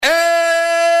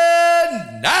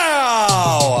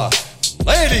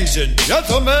Ladies and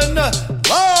gentlemen,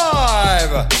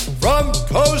 live from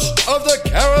coast of the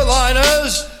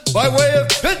Carolinas by way of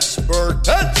Pittsburgh,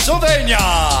 Pennsylvania,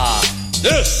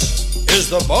 this is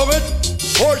the moment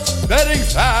sports betting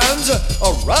fans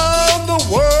around the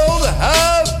world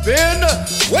have been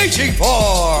waiting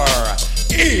for.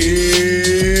 It's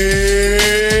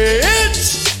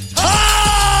time!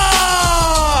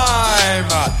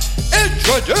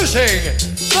 Introducing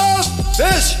the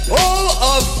Fistful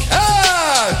of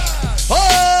Cash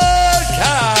Podcast!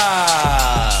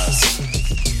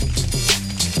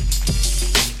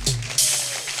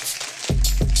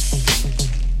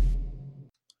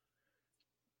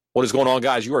 What is going on,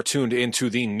 guys? You are tuned into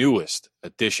the newest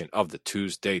edition of the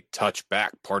Tuesday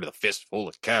Touchback, part of the Fistful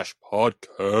of Cash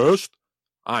Podcast.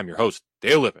 I'm your host,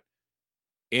 Dale Lippin,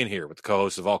 in here with the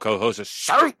co-host of all co-hosts,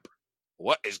 Soup.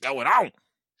 What is going on?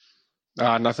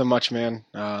 Nothing much, man.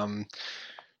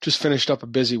 Just finished up a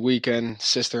busy weekend.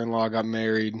 Sister-in-law got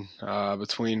married.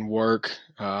 Between work,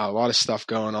 a lot of stuff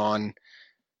going on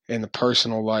in the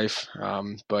personal life.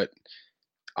 But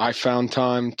I found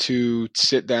time to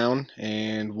sit down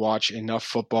and watch enough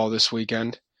football this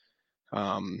weekend.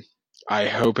 I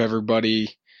hope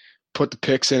everybody put the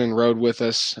picks in and rode with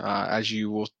us. As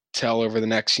you will tell over the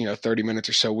next 30 minutes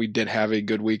or so, we did have a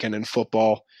good weekend in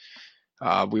football.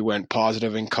 We went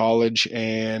positive in college,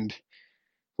 and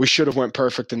we should have went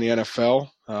perfect in the NFL.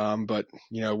 But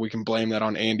we can blame that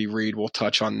on Andy Reid. We'll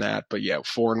touch on that. But yeah,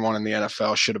 4-1 in the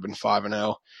NFL, should have been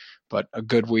 5-0. But a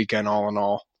good weekend all in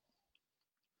all.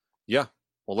 Yeah.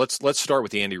 Well, let's start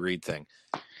with the Andy Reid thing.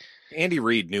 Andy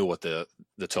Reid knew what the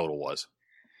total was.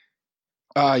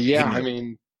 Yeah, I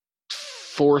mean,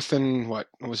 4th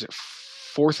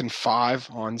and 5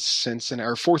 on Cincinnati,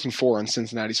 or 4th and 4 on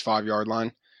Cincinnati's 5-yard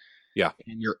line. Yeah.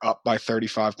 And you're up by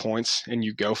 35 points and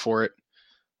you go for it.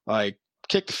 Like,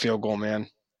 kick the field goal, man.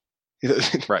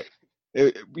 Right.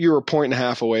 You were a point and a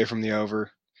half away from the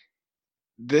over.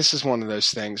 This is one of those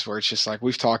things where it's just like,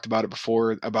 we've talked about it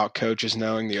before, about coaches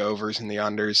knowing the overs and the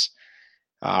unders.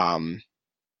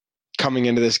 Coming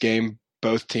into this game,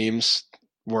 both teams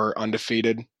were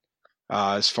undefeated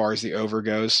as far as the over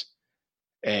goes.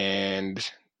 And,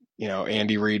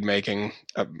 Andy Reid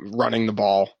running the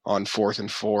ball on 4th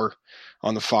and 4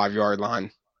 on the 5-yard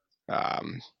line.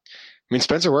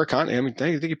 Spencer Ware I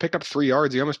think he picked up 3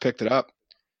 yards. He almost picked it up.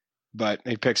 But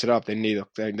he picks it up. They knee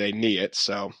it.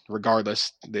 So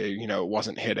regardless, it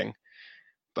wasn't hitting.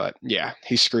 But yeah,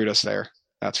 he screwed us there.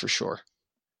 That's for sure.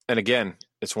 And again,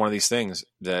 it's one of these things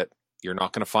that you're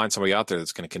not going to find somebody out there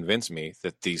that's going to convince me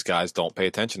that these guys don't pay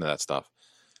attention to that stuff.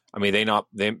 I mean,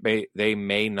 they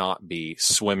may not be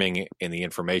swimming in the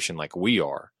information like we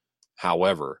are.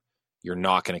 However, you're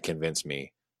not going to convince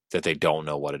me that they don't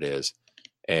know what it is.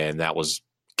 And that was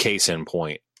case in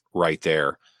point right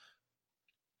there.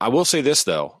 I will say this,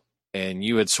 though, and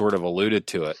you had sort of alluded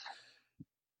to it.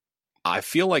 I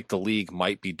feel like the league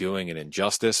might be doing an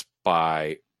injustice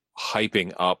by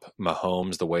hyping up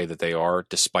Mahomes the way that they are,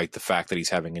 despite the fact that he's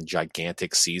having a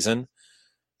gigantic season.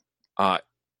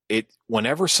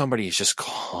 Whenever somebody is just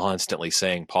constantly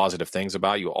saying positive things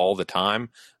about you all the time,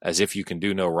 as if you can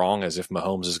do no wrong, as if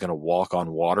Mahomes is going to walk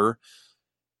on water,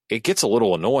 it gets a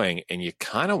little annoying, and you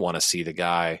kind of want to see the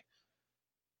guy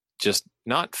just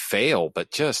not fail, but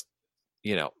just,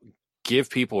 give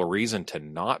people a reason to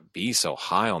not be so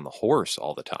high on the horse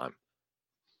all the time.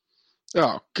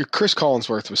 Oh, Chris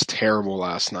Collinsworth was terrible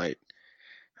last night.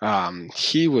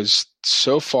 He was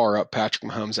so far up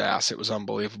Patrick Mahomes' ass, it was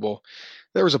unbelievable.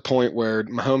 There was a point where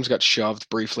Mahomes got shoved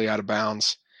briefly out of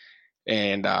bounds,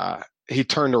 and he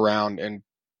turned around, and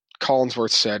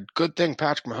Collinsworth said, "Good thing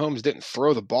Patrick Mahomes didn't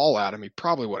throw the ball at him. He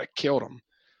probably would have killed him."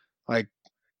 Like,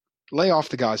 lay off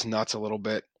the guy's nuts a little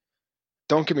bit.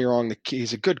 Don't get me wrong,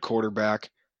 he's a good quarterback,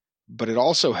 but it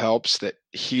also helps that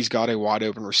he's got a wide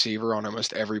open receiver on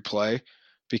almost every play,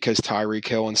 because Tyreek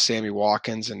Hill and Sammy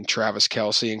Watkins and Travis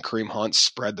Kelce and Kareem Hunt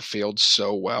spread the field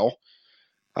so well.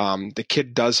 The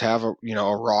kid does have a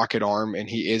rocket arm, and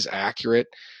he is accurate,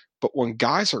 but when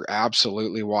guys are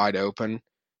absolutely wide open,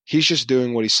 he's just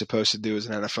doing what he's supposed to do as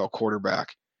an NFL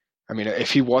quarterback. I mean,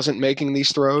 if he wasn't making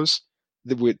these throws,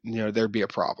 there'd be a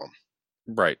problem.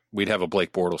 Right. We'd have a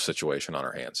Blake Bortles situation on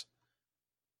our hands.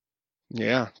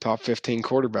 Yeah, top 15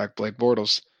 quarterback, Blake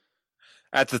Bortles.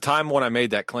 At the time when I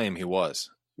made that claim, he was.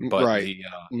 But right.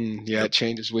 It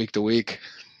changes week to week.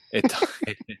 It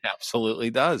absolutely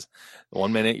does.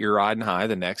 1 minute you're riding high,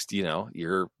 the next,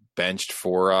 you're benched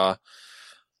for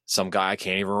some guy I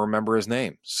can't even remember his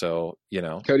name. So,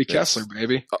 Cody Kessler,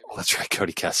 baby. Oh, that's right,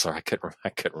 Cody Kessler. I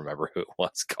couldn't remember who it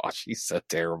was. Gosh, he's so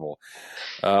terrible.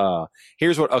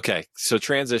 Okay, so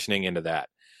transitioning into that,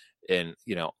 and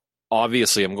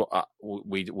obviously,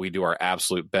 we do our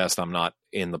absolute best. I'm not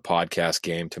in the podcast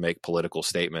game to make political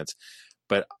statements,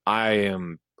 but I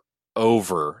am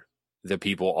over the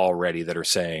people already that are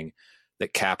saying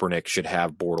that Kaepernick should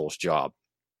have Bortles' job.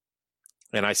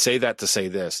 And I say that to say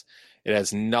this. It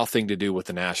has nothing to do with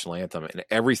the national anthem and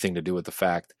everything to do with the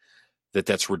fact that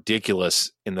that's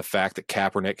ridiculous in the fact that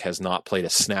Kaepernick has not played a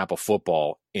snap of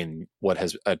football in what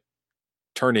has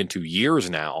turned into years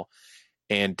now.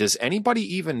 And does anybody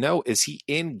even know, is he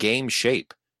in game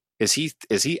shape? Is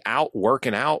he out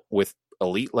working out with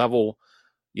elite level,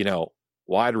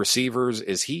 wide receivers?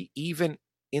 Is he even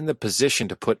in the position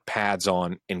to put pads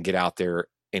on and get out there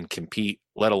and compete,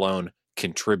 let alone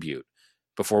contribute,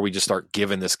 before we just start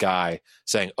giving this guy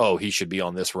saying, oh, he should be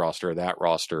on this roster or that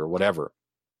roster or whatever?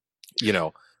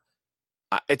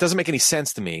 It doesn't make any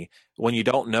sense to me when you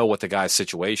don't know what the guy's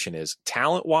situation is.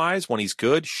 Talent wise, when he's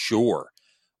good, sure.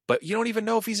 But you don't even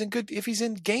know if he's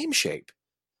in game shape.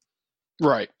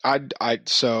 Right.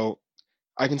 So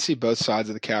I can see both sides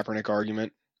of the Kaepernick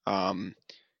argument.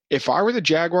 If I were the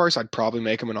Jaguars, I'd probably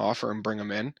make him an offer and bring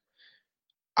him in.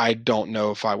 I don't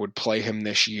know if I would play him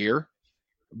this year,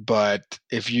 but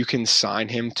if you can sign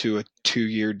him to a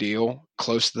 2-year deal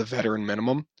close to the veteran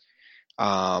minimum,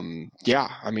 I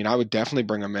would definitely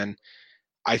bring him in.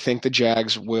 I think the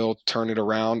Jags will turn it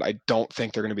around. I don't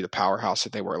think they're going to be the powerhouse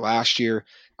that they were last year.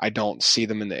 I don't see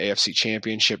them in the AFC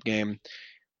Championship game,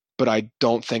 but I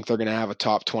don't think they're going to have a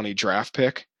top 20 draft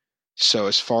pick. So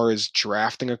as far as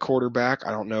drafting a quarterback,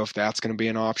 I don't know if that's going to be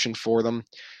an option for them.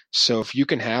 So if you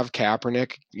can have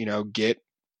Kaepernick, get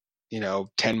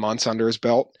 10 months under his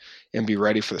belt and be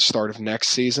ready for the start of next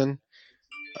season,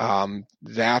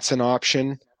 that's an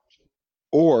option.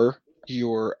 Or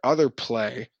your other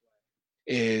play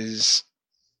is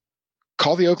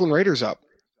call the Oakland Raiders up.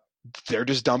 They're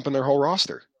just dumping their whole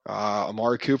roster.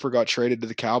 Amari Cooper got traded to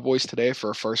the Cowboys today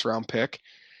for a first-round pick.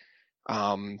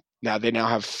 Now they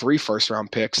have 3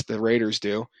 first-round picks, the Raiders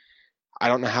do. I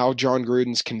don't know how John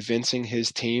Gruden's convincing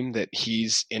his team that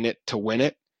he's in it to win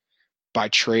it by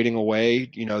trading away,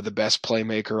 the best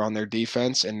playmaker on their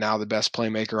defense and now the best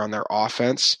playmaker on their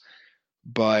offense.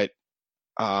 But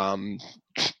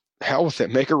hell with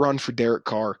it. Make a run for Derek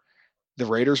Carr. The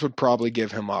Raiders would probably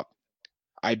give him up.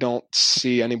 I don't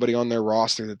see anybody on their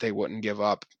roster that they wouldn't give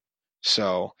up.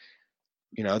 So,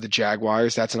 the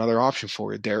Jaguars, that's another option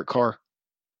for you, Derek Carr.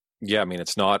 Yeah,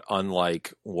 it's not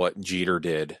unlike what Jeter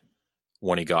did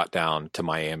when he got down to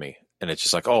Miami. And it's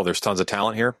just like, oh, there's tons of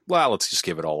talent here. Well, let's just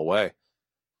give it all away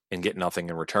and get nothing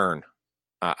in return.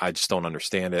 I just don't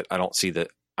understand it. I don't see the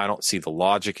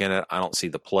logic in it. I don't see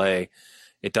the play.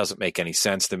 It doesn't make any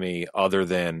sense to me, other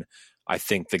than I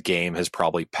think the game has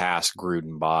probably passed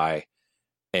Gruden by,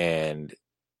 and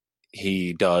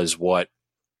he does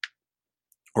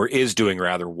is doing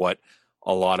what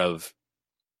a lot of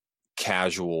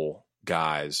casual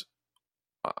guys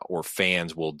or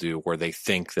fans will do, where they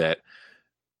think that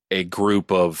a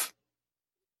group of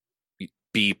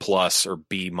B+ or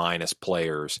B-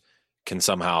 players can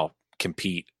somehow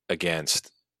compete against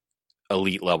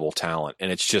elite level talent.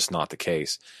 And it's just not the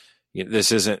case.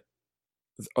 This isn't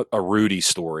a Rudy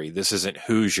story. This isn't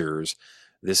Hoosiers.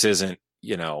 This isn't,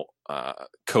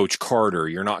 Coach Carter.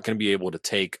 You're not going to be able to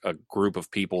take a group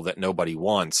of people that nobody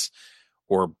wants,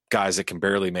 or guys that can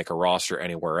barely make a roster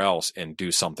anywhere else, and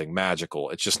do something magical.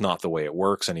 It's just not the way it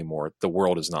works anymore. The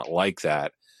world is not like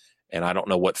that. And I don't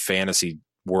know what fantasy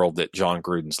world that John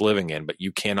Gruden's living in, but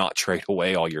you cannot trade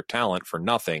away all your talent for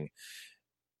nothing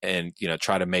and,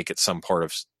 try to make it some part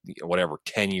of whatever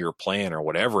 10-year plan or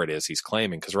whatever it is he's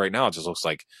claiming. Because right now it just looks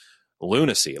like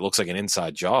lunacy. It looks like an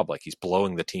inside job, like he's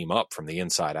blowing the team up from the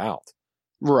inside out.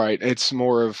 Right. It's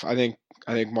more of, I think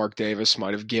Mark Davis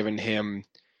might have given him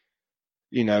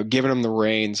the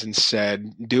reins and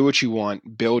said, do what you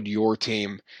want, build your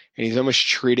team. And he's almost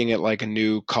treating it like a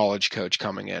new college coach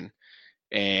coming in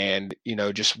and,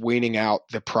 just weaning out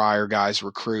the prior guys'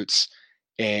 recruits,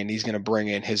 and he's going to bring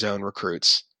in his own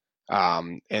recruits.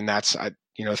 And that's,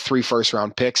 3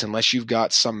 first-round picks, unless you've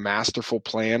got some masterful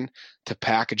plan to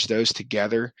package those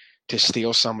together to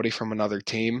steal somebody from another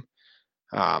team.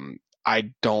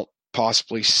 I don't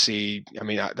possibly see.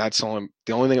 That's the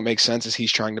only thing that makes sense is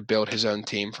he's trying to build his own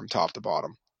team from top to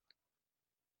bottom.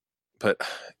 But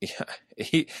yeah,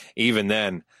 even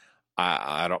then,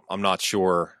 I'm not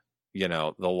sure.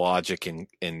 The logic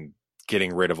in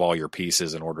getting rid of all your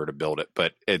pieces in order to build it.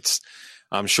 But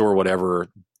I'm sure whatever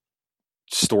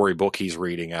storybook he's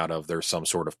reading out of, there's some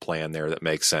sort of plan there that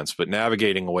makes sense. But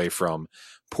navigating away from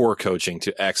poor coaching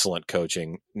to excellent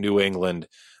coaching, New England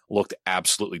looked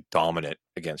absolutely dominant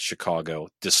against Chicago,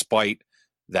 despite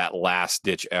that last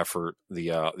ditch effort,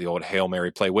 the old Hail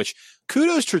Mary play, which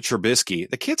kudos to Trubisky.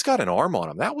 The kid's got an arm on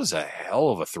him. That was a hell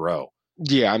of a throw.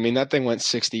 Yeah, I mean, that thing went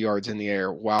 60 yards in the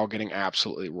air while getting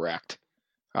absolutely wrecked.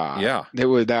 Yeah.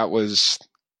 That was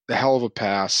a hell of a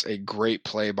pass, a great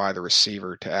play by the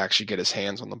receiver to actually get his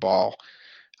hands on the ball.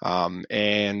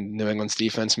 And New England's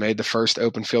defense made the first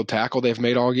open field tackle they've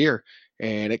made all year,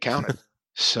 and it counted.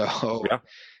 So, yeah.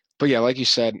 But yeah, like you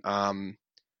said,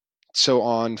 so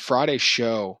on Friday's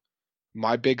show,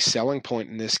 my big selling point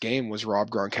in this game was Rob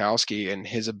Gronkowski and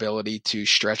his ability to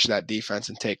stretch that defense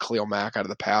and take Khalil Mack out of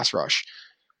the pass rush.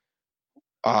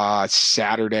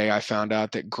 Saturday, I found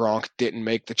out that Gronk didn't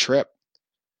make the trip.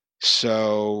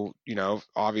 So,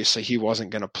 obviously he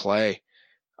wasn't going to play.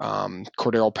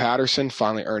 Cordero Patterson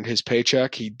finally earned his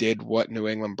paycheck. He did what New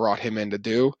England brought him in to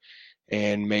do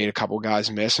and made a couple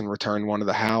guys miss and returned one to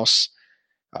the house.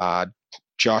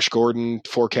 Josh Gordon,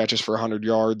 4 catches for 100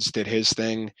 yards, did his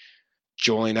thing.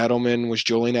 Julian Edelman was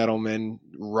Julian Edelman,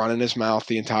 running his mouth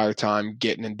the entire time,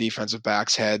 getting in defensive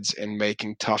backs' heads and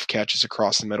making tough catches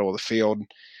across the middle of the field.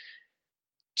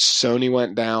 Sony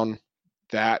went down.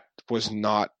 That was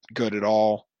not good at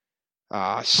all.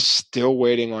 Still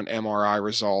waiting on MRI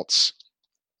results.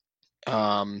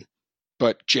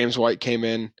 But James White came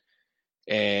in,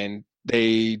 and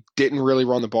they didn't really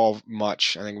run the ball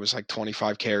much. I think it was like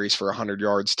 25 carries for 100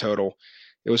 yards total.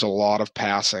 It was a lot of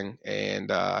passing, and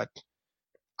don't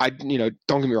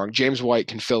get me wrong, James White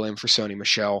can fill in for Sony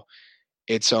Michel.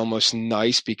 It's almost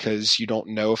nice because you don't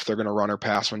know if they're going to run or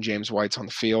pass when James White's on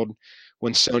the field.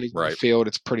 When Sony's on the field,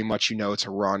 it's pretty much it's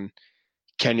a run.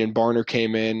 Kenyon Barner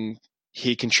came in.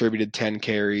 He contributed 10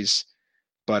 carries.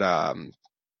 But,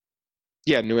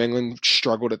 New England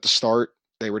struggled at the start.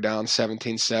 They were down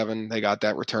 17-7. They got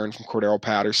that return from Cordero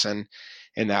Patterson,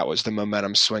 and that was the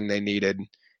momentum swing they needed.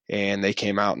 And they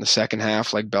came out in the second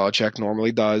half like Belichick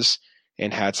normally does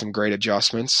and had some great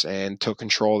adjustments and took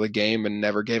control of the game and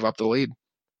never gave up the lead.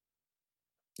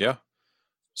 Yeah.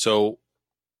 So,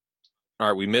 all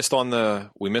right, we missed on the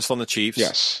Chiefs.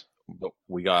 Yes.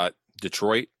 We got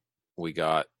Detroit. We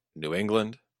got New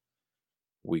England.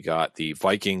 We got the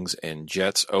Vikings and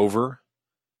Jets over.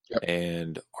 Yep.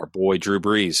 And our boy Drew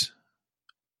Brees.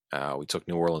 We took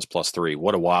New Orleans +3.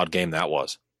 What a wild game that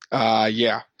was.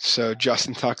 Yeah. So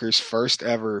Justin Tucker's first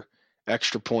ever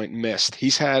extra point missed.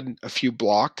 He's had a few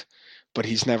blocked, but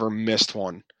he's never missed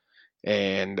one.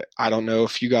 And I don't know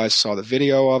if you guys saw the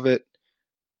video of it,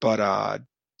 but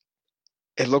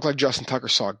it looked like Justin Tucker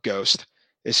saw a ghost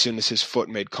as soon as his foot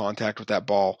made contact with that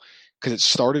ball, because it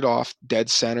started off dead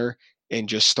center and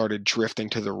just started drifting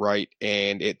to the right,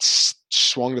 and it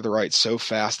swung to the right so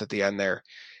fast at the end there.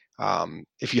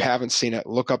 If you haven't seen it,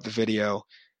 look up the video.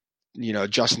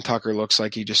 Justin Tucker looks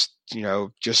like he just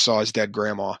saw his dead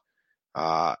grandma.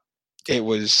 He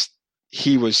was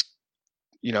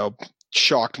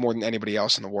shocked more than anybody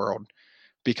else in the world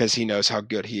because he knows how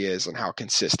good he is and how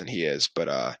consistent he is.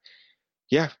 But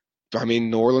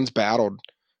New Orleans battled.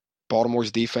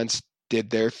 Baltimore's defense did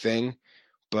their thing,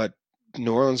 but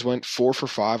New Orleans went 4 for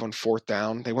 5 on 4th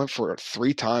down. They went for it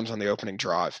 3 times on the opening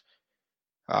drive.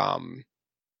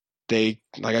 They,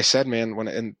 like I said, man, when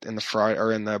in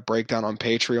the breakdown on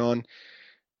Patreon,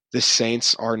 the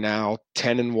Saints are now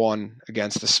 10-1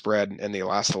 against the spread in the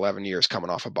last 11 years, coming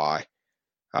off a bye.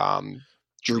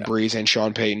 Drew Brees and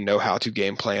Sean Payton know how to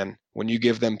game plan. When you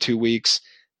give them 2 weeks,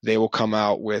 they will come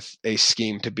out with a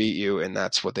scheme to beat you, and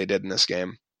that's what they did in this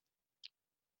game.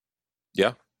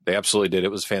 Yeah, they absolutely did.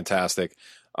 It was fantastic.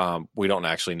 We don't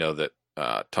actually know that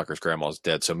Tucker's grandma is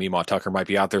dead, so Meemaw Tucker might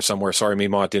be out there somewhere. Sorry,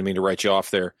 Meemaw, didn't mean to write you off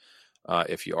there.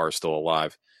 If you are still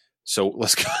alive, so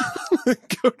let's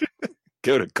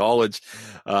go to college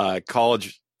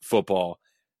football.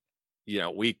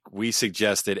 We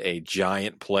suggested a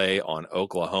giant play on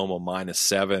Oklahoma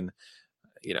 -7.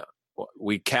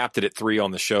 We capped it at 3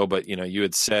 on the show, but you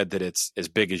had said that it's as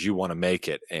big as you want to make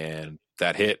it, and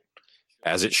that hit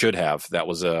as it should have. That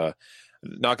was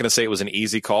not going to say it was an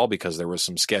easy call because there was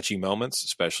some sketchy moments,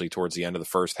 especially towards the end of the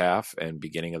first half and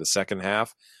beginning of the second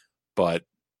half, but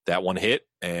that one hit.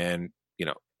 And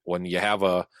when you have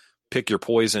a pick your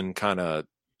poison kind of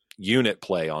unit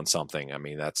play on something, I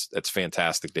mean, that's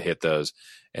fantastic to hit those.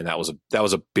 And that was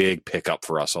a big pickup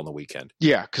for us on the weekend.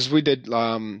 Yeah, because we did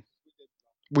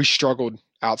we struggled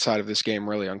outside of this game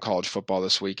really on college football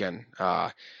this weekend.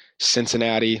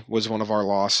 Cincinnati was one of our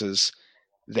losses.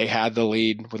 They had the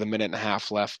lead with 1.5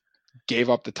 minutes left, gave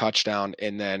up the touchdown,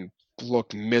 and then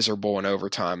looked miserable in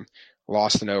overtime,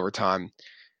 lost in overtime.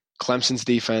 Clemson's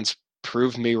defense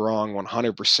proved me wrong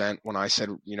 100% when I said,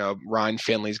 Ryan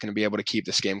Finley's going to be able to keep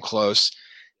this game close.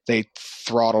 They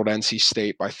throttled NC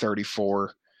State by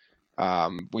 34.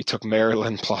 We took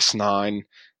Maryland +9.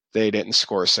 They didn't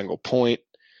score a single point.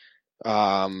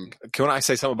 Can I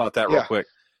say something about that real quick?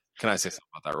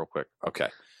 Okay.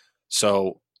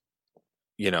 So,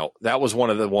 that was one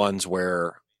of the ones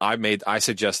where I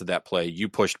suggested that play. You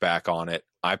pushed back on it.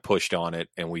 I pushed on it,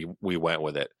 and we went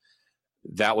with it.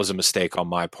 That was a mistake on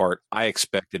my part. I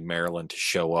expected Maryland to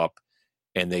show up,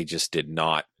 and they just did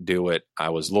not do it. I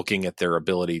was looking at their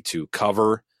ability to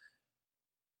cover.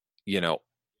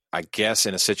 I guess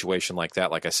in a situation like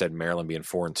that, like I said, Maryland being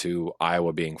 4-2,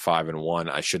 Iowa being 5-1,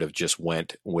 I should have just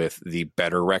went with the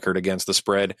better record against the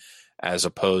spread, as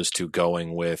opposed to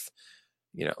going with,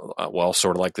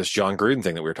 sort of like this John Gruden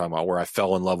thing that we were talking about, where I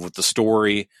fell in love with the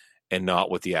story and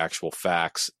not with the actual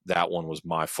facts. That one was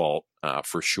my fault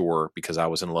for sure, because I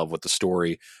was in love with the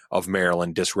story of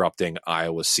Maryland disrupting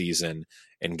Iowa's season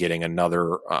and getting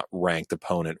another ranked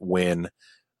opponent win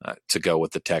to go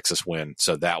with the Texas win.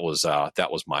 So that's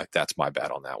my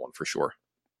bad on that one for sure.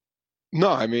 No,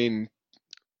 I mean,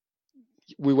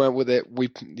 we went with it.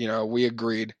 We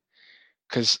agreed,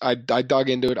 because I dug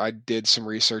into it. I did some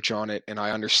research on it, and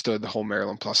I understood the whole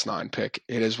Maryland +9 pick.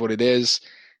 It is what it is.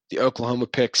 The Oklahoma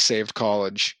pick saved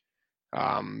college.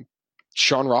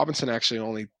 Sean Robinson actually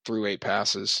only threw 8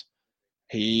 passes.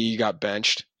 He got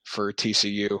benched for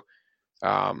TCU.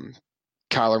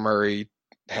 Kyler Murray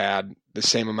had the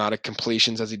same amount of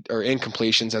incompletions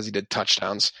as he did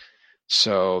touchdowns.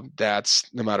 So that's,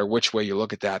 no matter which way you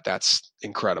look at that, that's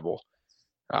incredible.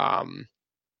 That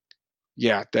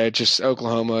just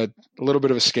Oklahoma, a little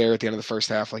bit of a scare at the end of the first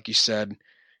half, like you said.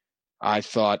 I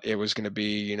thought it was going to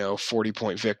be,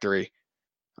 40-point victory.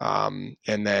 And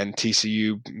then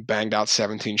TCU banged out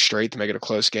 17 straight to make it a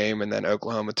close game. And then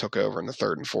Oklahoma took over in the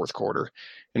third and fourth quarter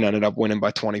and ended up winning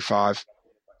by 25.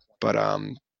 But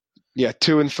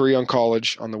 2-3 on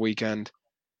college on the weekend,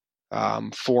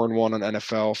 4-1 on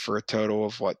NFL for a total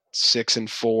of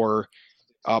 6-4,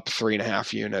 up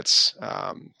 3.5 units.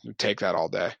 Take that all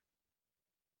day.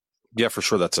 Yeah, for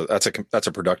sure. That's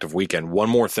a productive weekend. One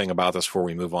more thing about this before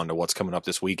we move on to what's coming up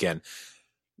this weekend: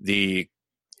 the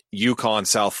UConn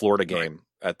South Florida game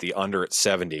at the under at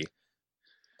 70.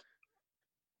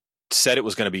 Said it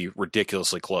was going to be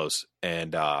ridiculously close,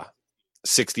 and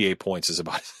 68 points is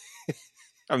about.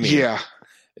 I mean,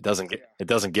 it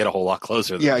doesn't get a whole lot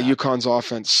closer than that. UConn's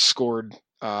offense scored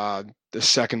the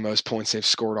second most points they've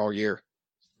scored all year.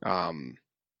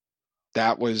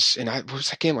 That was, what was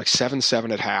that game, like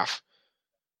 7-7 at half,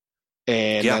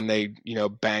 and then they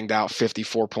banged out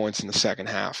 54 points in the second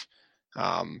half.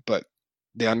 But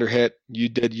the under hit. You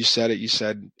said it. You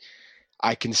said,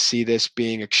 I can see this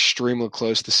being extremely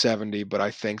close to 70, but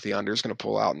I think the under is going to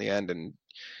pull out in the end. And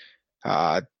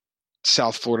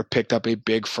South Florida picked up a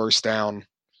big first down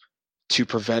to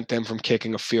prevent them from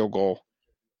kicking a field goal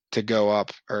to go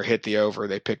up or hit the over.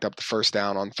 They picked up the first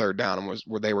down on third down and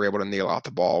where they were able to kneel out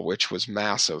the ball, which was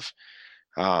massive.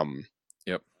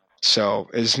 Yep. So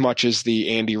as much as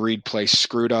the Andy Reid play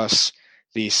screwed us,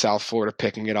 the South Florida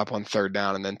picking it up on third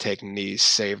down and then taking knees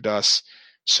saved us.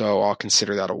 So I'll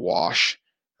consider that a wash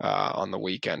on the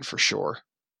weekend for sure.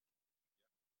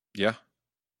 Yeah.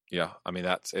 Yeah. I mean,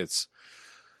 that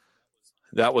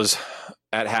was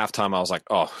at halftime. I was like,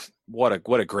 oh, what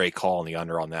a great call on the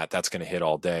under on that. That's going to hit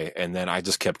all day. And then I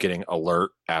just kept getting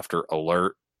alert after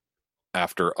alert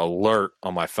after alert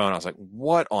on my phone. I was like,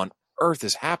 what on earth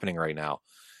is happening right now?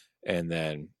 And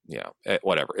then,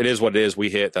 whatever. It is what it is. We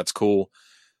hit. That's cool.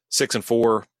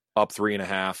 6-4, up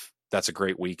 3.5. That's a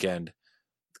great weekend.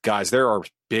 Guys, there are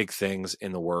big things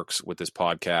in the works with this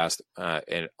podcast.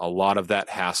 And a lot of that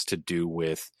has to do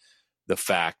with the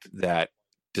fact that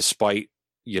despite,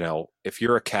 if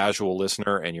you're a casual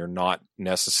listener and you're not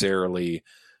necessarily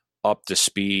up to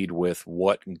speed with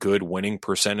what good winning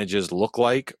percentages look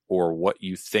like or what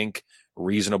you think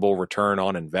reasonable return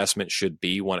on investment should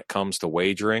be when it comes to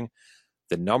wagering,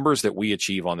 the numbers that we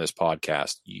achieve on this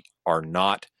podcast are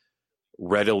not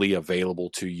readily available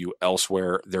to you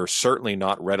elsewhere. They're certainly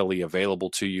not readily available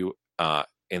to you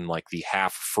in like the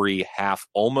half free, half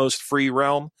almost free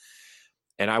realm.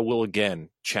 And I will again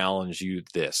challenge you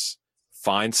this.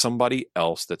 Find somebody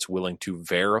else that's willing to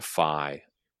verify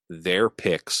their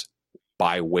picks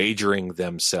by wagering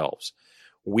themselves.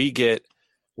 We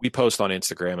post on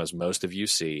Instagram, as most of you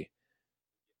see.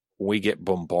 We get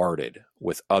bombarded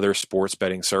with other sports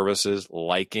betting services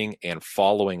liking and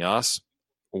following us.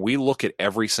 We look at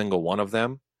every single one of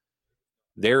them.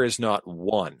 There is not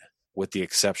one, with the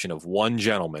exception of one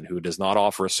gentleman who does not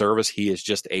offer a service. He is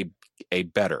just a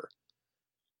bettor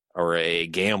or a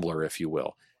gambler, if you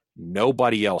will.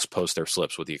 Nobody else posts their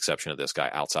slips with the exception of this guy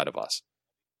outside of us.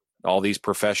 All these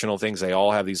professional things, they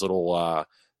all have these little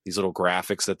these little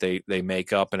graphics that they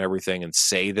make up and everything and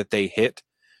say that they hit.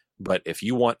 But if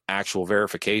you want actual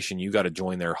verification, you got to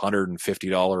join their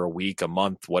 $150 a week, a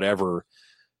month, whatever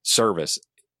service.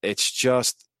 It's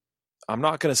just, I'm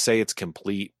not going to say it's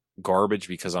complete garbage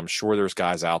because I'm sure there's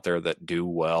guys out there that do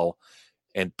well,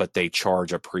 but they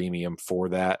charge a premium for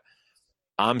that.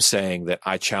 I'm saying that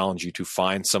I challenge you to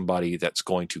find somebody that's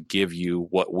going to give you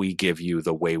what we give you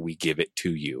the way we give it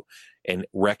to you, and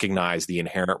recognize the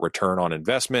inherent return on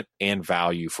investment and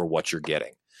value for what you're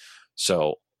getting.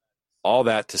 So all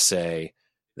that to say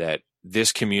that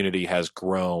this community has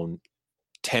grown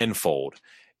tenfold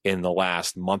in the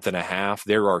last month and a half.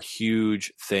 There are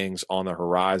huge things on the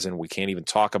horizon. We can't even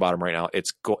talk about them right now.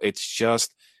 It's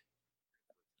just,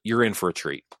 you're in for a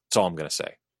treat. That's all I'm going to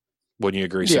say. Wouldn't you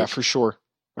agree, Yeah, Sue? for sure.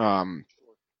 I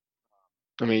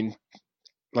mean,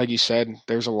 like you said,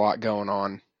 there's a lot going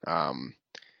on.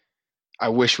 I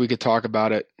wish we could talk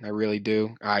about it. I really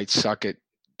do. I suck at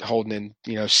holding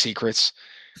in, secrets.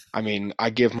 I mean, I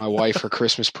give my wife her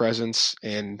Christmas presents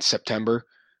in September.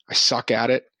 I suck at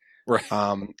it. Right.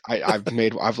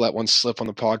 I've let one slip on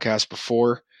the podcast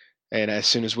before, and as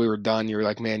soon as we were done, you were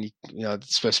like, "Man,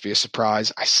 it's supposed to be a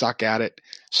surprise." I suck at it,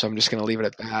 so I'm just going to leave it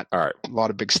at that. All right. A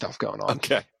lot of big stuff going on.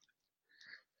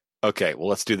 Okay. Well,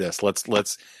 let's do this.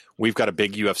 We've got a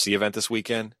big UFC event this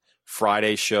weekend.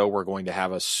 Friday show, we're going to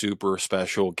have a super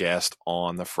special guest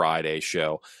on the Friday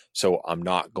show. So I'm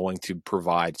not going to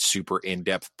provide super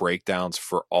in-depth breakdowns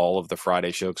for all of the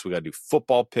Friday show because we got to do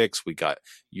football picks, we got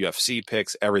UFC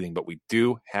picks, everything. But we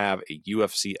do have a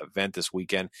UFC event this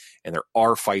weekend, and there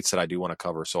are fights that I do want to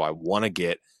cover. So I want to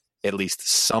get at least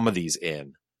some of these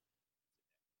in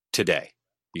today.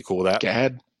 You cool with that? Go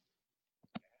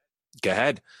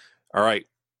ahead. All right.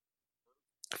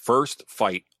 First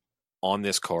fight on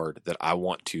this card that I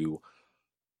want to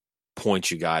point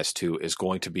you guys to is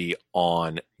going to be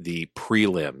on the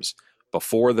prelims.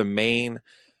 Before the main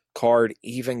card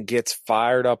even gets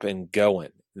fired up and going,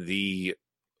 I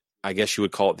guess you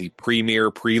would call it the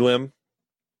premier prelim,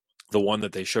 the one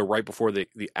that they show right before the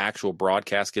actual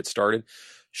broadcast gets started,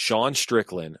 Sean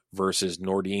Strickland versus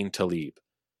Nordine Talib.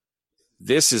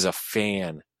 This is a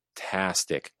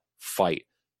fantastic fight.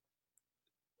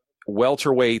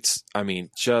 Welterweights, I mean,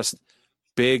 just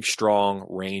big, strong,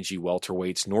 rangy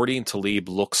welterweights. Nordine Talib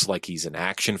looks like he's an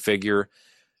action figure.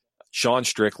 Sean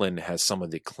Strickland has some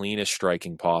of the cleanest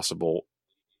striking possible.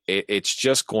 It's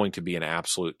just going to be an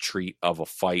absolute treat of a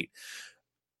fight.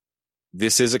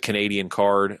 This is a Canadian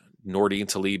card. Nordine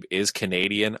Talib is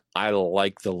Canadian. I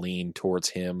like the lean towards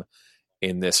him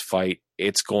in this fight.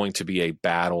 It's going to be a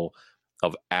battle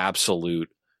of absolute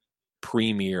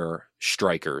premier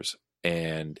strikers.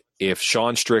 And if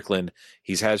Sean Strickland,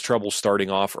 he's had trouble starting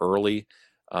off early.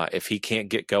 If he can't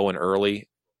get going early,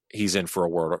 he's in for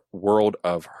a world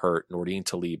of hurt. Nordine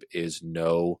Talib is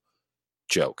no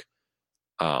joke.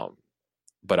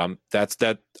 But I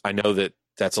know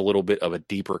that's a little bit of a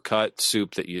deeper cut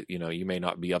soup that you may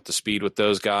not be up to speed with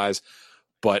those guys,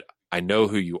 but I know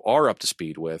who you are up to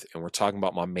speed with, and we're talking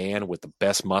about my man with the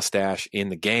best mustache in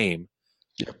the game,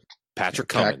 Yep. Patrick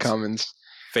Cummins. Pat Cummins.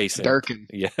 Facing Durkin.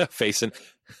 Yeah, facing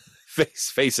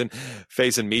Misha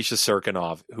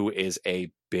Serkinov, who is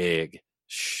a big,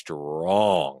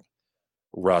 strong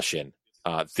Russian.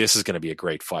 This is going to be a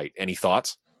great fight. Any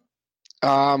thoughts?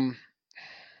 It's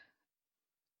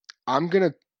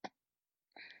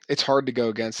hard to go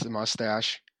against the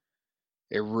mustache.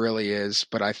 It really is,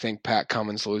 but I think Pat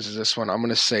Cummins loses this one. I'm going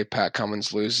to say Pat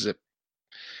Cummins loses it.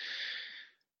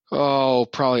 Oh,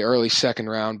 probably early second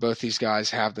round. Both these guys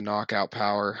have the knockout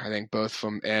power. I think both of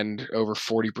them end over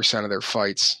 40% of their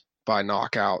fights by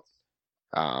knockout.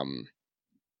 I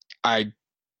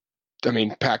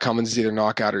mean, Pat Cummins is either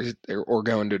knockout or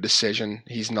go into a decision.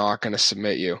 He's not going to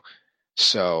submit you.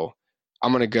 So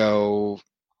I'm going to go.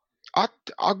 I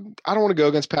don't want to go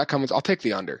against Pat Cummins. I'll take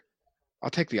the under. I'll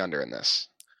take the under in this.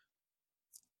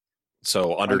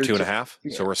 So under 2.5.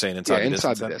 Yeah. So we're saying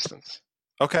inside the distance.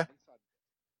 Okay.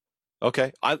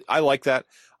 I like that.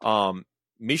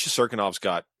 Misha Serkinov's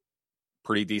got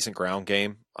pretty decent ground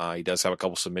game. He does have a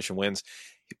couple submission wins,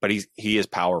 but he is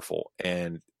powerful.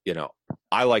 And,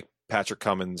 I like Patrick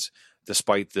Cummins,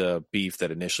 despite the beef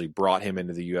that initially brought him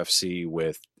into the UFC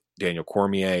with Daniel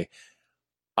Cormier.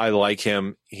 I like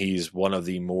him. He's one of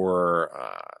the more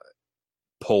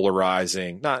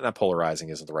polarizing, not polarizing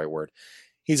isn't the right word.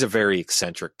 He's a very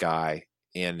eccentric guy,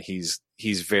 and he's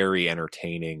very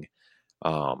entertaining.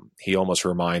 He almost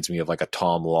reminds me of like a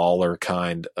Tom Lawler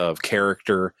kind of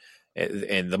character,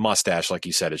 and the mustache, like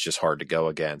you said, is just hard to go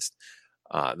against.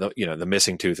 The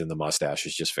missing tooth in the mustache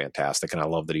is just fantastic, and I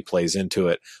love that he plays into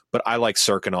it. But I like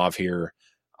Serkinov here.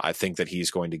 I think that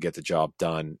he's going to get the job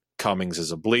done. Cummins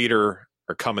is a bleeder,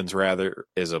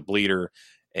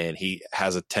 and he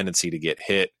has a tendency to get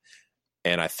hit.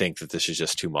 And I think that this is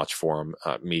just too much for him.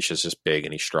 Misha's just big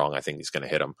and he's strong. I think he's going to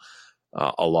hit him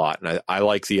a lot. And I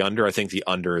like the under. I think the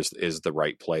under is the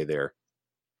right play there.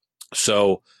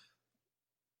 So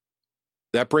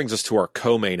that brings us to our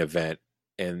co-main event.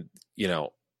 And,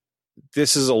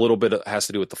 this is a little bit has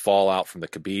to do with the fallout from the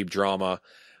Khabib drama.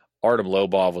 Artem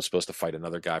Lobov was supposed to fight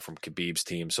another guy from Khabib's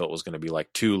team. So it was going to be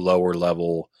like two lower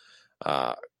level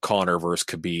Conor versus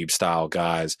Khabib style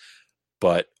guys.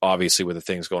 But obviously with the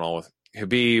things going on with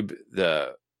Khabib,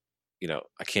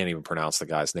 I can't even pronounce the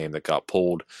guy's name that got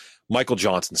pulled. Michael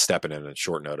Johnson stepping in at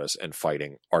short notice and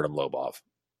fighting Artem Lobov.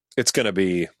 It's going to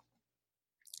be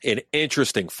an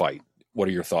interesting fight. What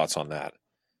are your thoughts on that?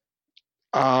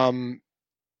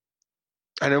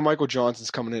 I know Michael Johnson's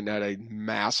coming in at a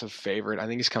massive favorite. I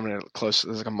think he's coming in at close.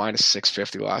 There's like a minus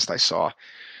 650 last I saw.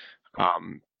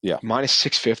 Minus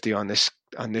 650 on this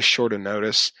short of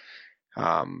notice.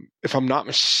 If I'm not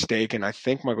mistaken, I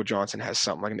think Michael Johnson has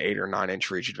something like an 8 or 9 inch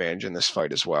reach advantage in this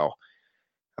fight as well,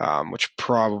 which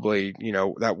probably,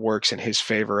 that works in his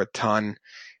favor a ton.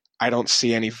 I don't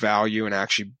see any value in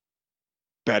actually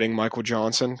betting Michael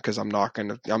Johnson because I'm not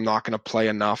gonna play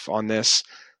enough on this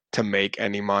to make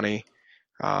any money.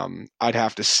 I'd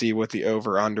have to see what the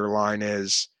over/under line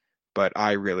is, but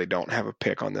I really don't have a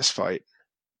pick on this fight.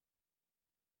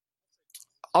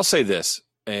 I'll say this,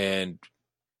 and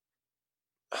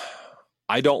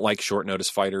I don't like short notice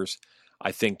fighters.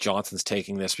 I think Johnson's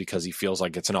taking this because he feels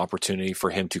like it's an opportunity for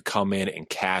him to come in and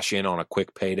cash in on a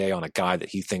quick payday on a guy that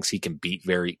he thinks he can beat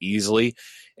very easily.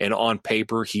 And on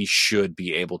paper, he should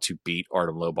be able to beat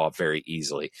Artem Lobov very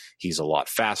easily. He's a lot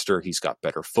faster. He's got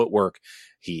better footwork.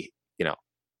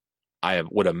 I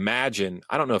would imagine,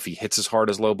 I don't know if he hits as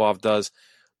hard as Lobov does,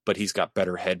 but he's got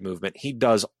better head movement. He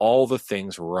does all the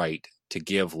things right to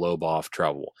give Lobov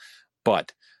trouble.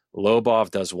 But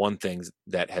Lobov does one thing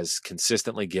that has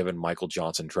consistently given Michael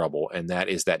Johnson trouble, and that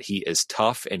is that he is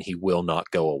tough and he will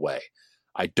not go away.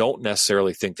 I don't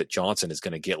necessarily think that Johnson is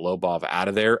going to get Lobov out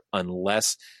of there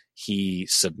unless he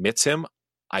submits him.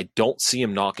 I don't see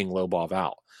him knocking Lobov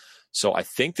out. So I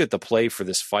think that the play for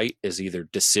this fight is either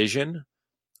decision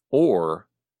or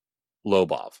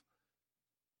Lobov.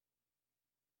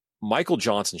 Michael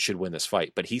Johnson should win this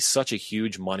fight, but he's such a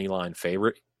huge money line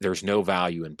favorite. There's no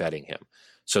value in betting him.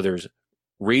 So there's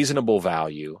reasonable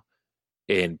value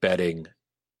in betting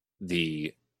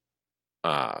the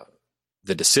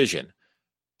decision,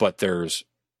 but there's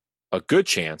a good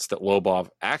chance that Lobov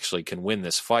actually can win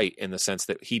this fight in the sense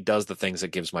that he does the things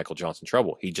that gives Michael Johnson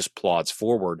trouble. He just plods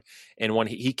forward, and when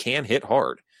he can hit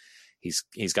hard.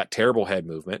 He's got terrible head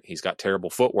movement. He's got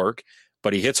terrible footwork,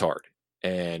 but he hits hard.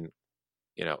 And,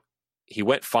 he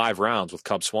went 5 rounds with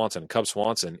Cub Swanson. Cub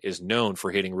Swanson is known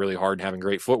for hitting really hard and having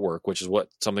great footwork, which is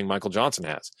something Michael Johnson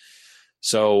has.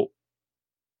 So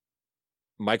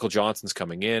Michael Johnson's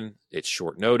coming in. It's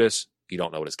short notice. You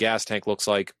don't know what his gas tank looks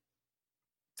like.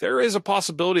 There is a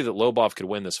possibility that Lobov could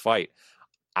win this fight.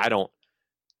 I don't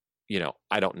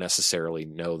necessarily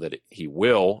know that he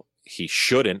will. He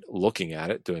shouldn't, looking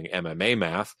at it, doing MMA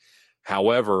math.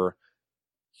 However,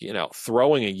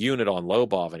 throwing a unit on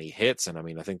Lobov and he hits, and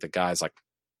I think the guy's like,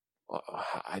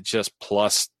 I just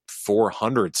plus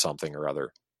 400 something or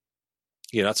other.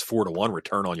 That's 4-1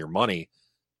 return on your money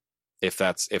if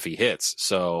he hits.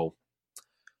 So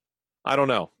I don't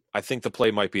know. I think the play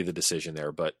might be the decision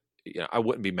there, but I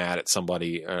wouldn't be mad at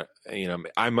somebody.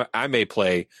 I may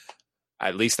play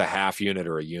at least a half unit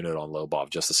or a unit on Lobov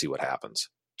just to see what happens,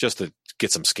 just to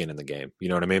get some skin in the game. You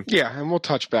know what I mean? Yeah, and we'll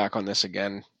touch back on this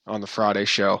again on the Friday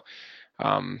show.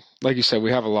 Like you said,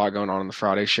 we have a lot going on the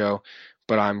Friday show,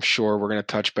 but I'm sure we're going to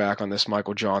touch back on this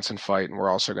Michael Johnson fight, and we're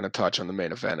also going to touch on the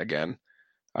main event again.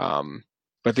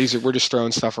 But we're just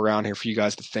throwing stuff around here for you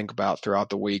guys to think about throughout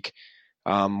the week.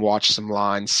 Watch some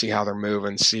lines, see how they're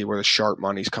moving, see where the sharp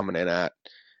money's coming in at.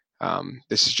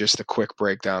 This is just a quick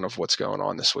breakdown of what's going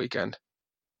on this weekend.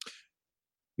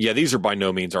 Yeah, these are by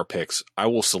no means our picks. I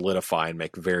will solidify and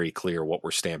make very clear what we're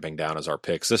stamping down as our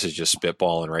picks. This is just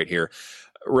spitballing right here.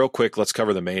 Real quick, let's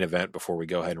cover the main event before we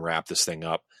go ahead and wrap this thing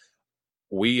up.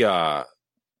 I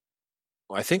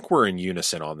think we're in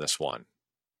unison on this one,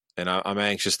 and I'm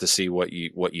anxious to see what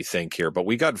you think here. But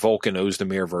we got Volkan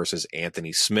Ozdemir versus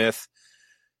Anthony Smith.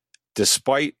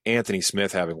 Despite Anthony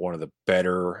Smith having one of the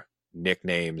better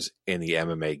nicknames in the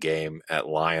MMA game at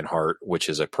Lionheart, which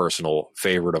is a personal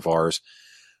favorite of ours,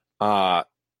 I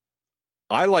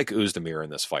like Ozdemir in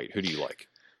this fight. Who do you like?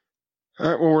 All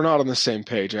right, well, we're not on the same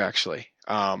page, actually.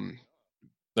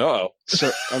 Uh-oh.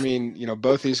 So, I mean,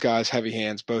 both these guys, heavy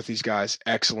hands, both these guys,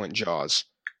 excellent jaws.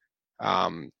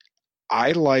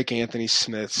 I like Anthony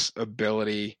Smith's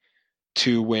ability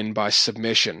to win by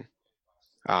submission.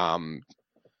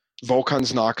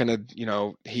 Volkan's not going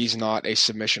to, he's not a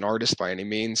submission artist by any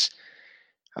means.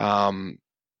 I'm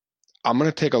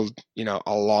going to take a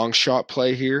long shot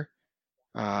play here.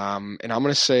 And I'm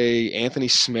going to say Anthony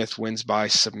Smith wins by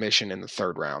submission in the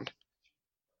third round.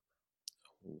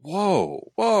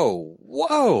 Whoa, whoa,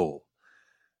 whoa.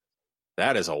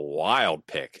 That is a wild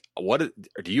pick. Do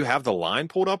you have the line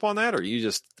pulled up on that, or we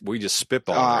just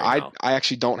spitballing right now? I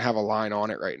actually don't have a line on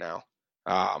it right now.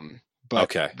 But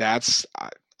okay.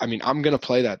 I'm going to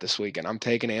play that this weekend. I'm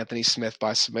taking Anthony Smith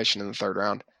by submission in the third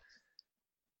round.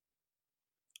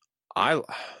 I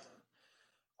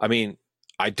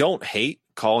don't hate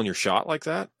calling your shot like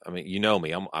that. I mean, you know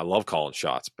me, I love calling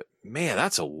shots, but man,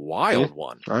 that's a wild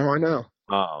one. Oh, I know.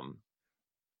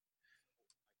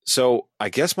 So I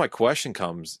guess my question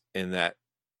comes in that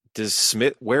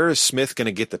where is Smith going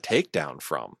to get the takedown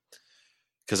from?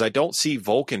 Because I don't see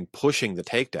Volkan pushing the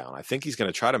takedown. I think he's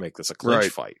going to try to make this a clinch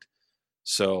fight.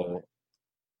 So,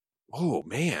 oh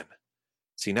man,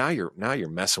 see now you're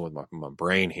messing with my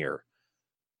brain here.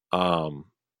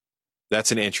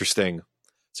 It's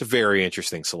a very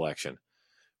interesting selection.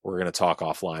 We're going to talk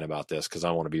offline about this because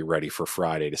I want to be ready for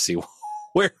Friday to see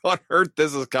where on earth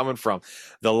this is coming from.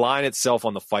 The line itself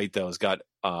on the fight, though, has got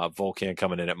Volkan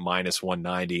coming in at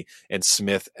 -190 and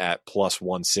Smith at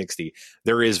 +160.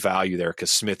 There is value there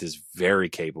because Smith is very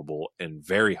capable and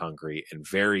very hungry and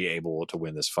very able to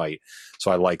win this fight.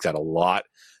 So I like that a lot.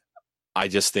 I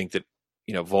just think that,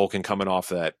 Volkan coming off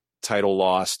that title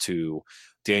loss to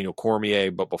Daniel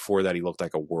Cormier, but before that he looked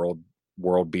like a world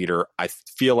beater. I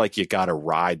feel like you got to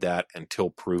ride that until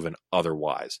proven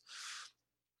otherwise.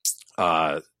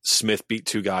 Smith beat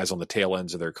two guys on the tail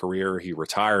ends of their career. He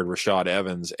retired Rashad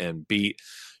Evans and beat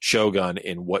Shogun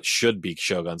in what should be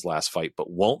Shogun's last fight, but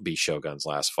won't be Shogun's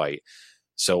last fight.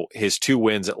 So his two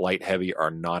wins at light heavy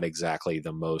are not exactly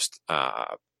the most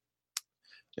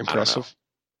impressive.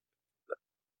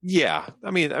 Yeah,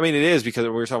 I mean, it is because we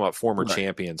were talking about former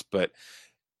champions, but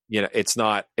it's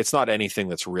not anything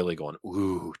that's really going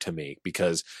ooh to me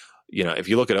because if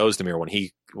you look at Ozdemir when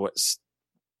he was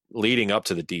leading up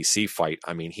to the DC fight,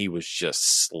 I mean, he was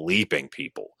just sleeping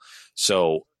people.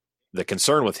 So the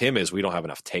concern with him is we don't have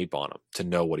enough tape on him to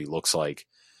know what he looks like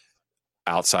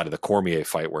outside of the Cormier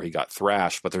fight where he got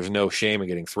thrashed, but there's no shame in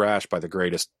getting thrashed by the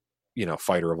greatest,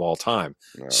 fighter of all time.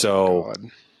 Oh, so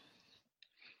God.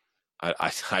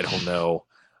 I don't know.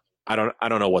 I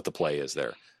don't know what the play is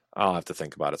there. I'll have to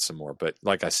think about it some more. But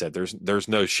like I said, there's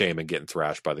no shame in getting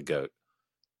thrashed by the GOAT.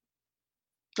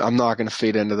 I'm not going to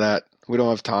feed into that. We don't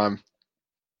have time.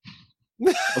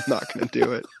 I'm not going to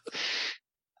do it.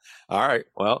 All right.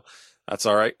 Well, that's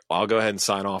all right. I'll go ahead and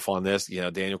sign off on this.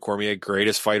 Daniel Cormier,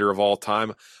 greatest fighter of all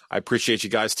time. I appreciate you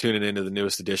guys tuning into the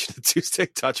newest edition of Two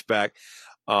Stick Touchback.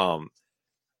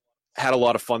 Had a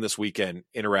lot of fun this weekend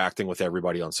interacting with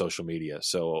everybody on social media.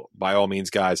 So by all means,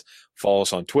 guys, follow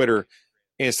us on Twitter,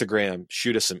 Instagram,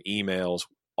 shoot us some emails.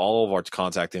 All of our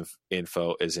contact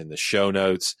info is in the show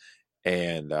notes.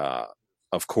 And,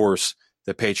 of course,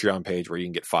 the Patreon page where you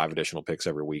can get 5 additional picks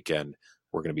every weekend.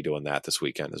 We're going to be doing that this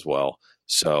weekend as well.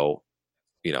 So,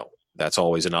 that's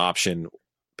always an option.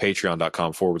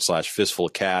 Patreon.com/fistful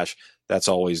of cash. That's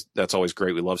always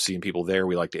great. We love seeing people there.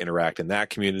 We like to interact in that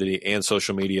community and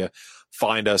social media.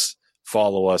 Find us,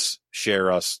 follow us,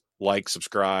 share us, like,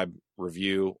 subscribe,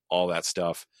 review, all that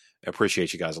stuff. I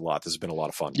appreciate you guys a lot. This has been a lot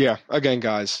of fun. Yeah. Again,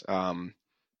 guys,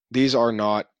 these are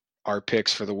not our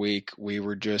picks for the week. We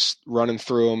were just running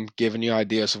through them, giving you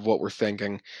ideas of what we're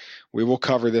thinking. We will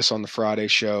cover this on the Friday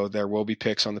show. There will be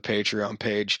picks on the Patreon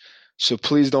page. So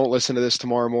please don't listen to this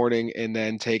tomorrow morning and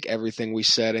then take everything we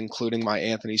said, including my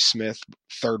Anthony Smith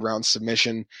third round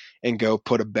submission, and go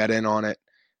put a bet in on it.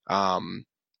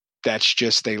 That's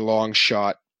just a long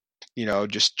shot,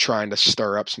 just trying to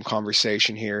stir up some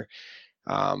conversation here.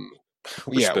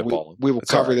 We will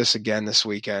cover this again this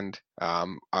weekend.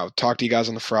 I'll talk to you guys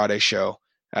on the Friday show.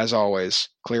 As always,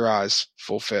 clear eyes,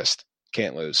 full fist,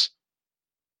 can't lose.